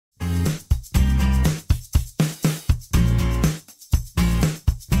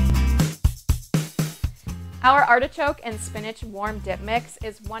Our artichoke and spinach warm dip mix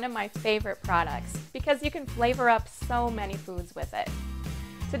is one of my favorite products because you can flavor up so many foods with it.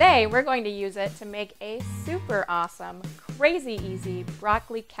 Today we're going to use it to make a super awesome, crazy easy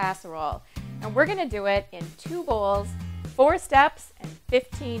broccoli casserole, and we're going to do it in 2 bowls, 4 steps, and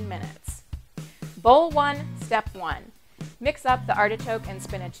 15 minutes. Bowl 1, step 1. Mix up the artichoke and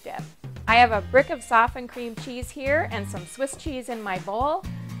spinach dip. I have a brick of softened cream cheese here and some Swiss cheese in my bowl.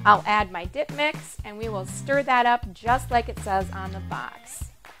 I'll add my dip mix and we will stir that up just like it says on the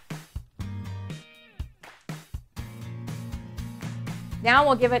box. Now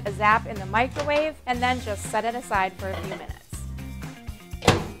we'll give it a zap in the microwave and then just set it aside for a few minutes.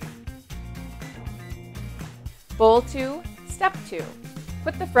 Bowl 2, step 2.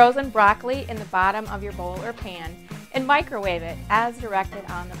 Put the frozen broccoli in the bottom of your bowl or pan and microwave it as directed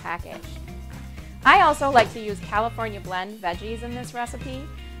on the package. I also like to use California blend veggies in this recipe.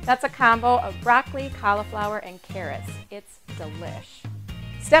 That's a combo of broccoli, cauliflower, and carrots. It's delish.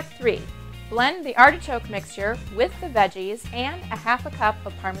 Step 3. Blend the artichoke mixture with the veggies and a half a cup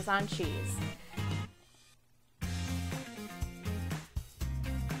of Parmesan cheese.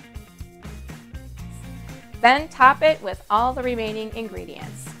 Then top it with all the remaining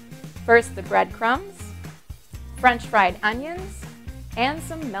ingredients. First the breadcrumbs, French fried onions, and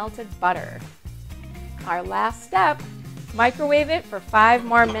some melted butter. Our last step, microwave it for 5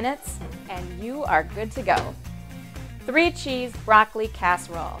 more minutes and you are good to go. 3-cheese broccoli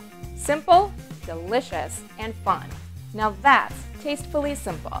casserole. Simple, delicious, and fun. Now that's tastefully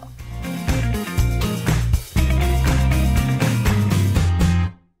simple.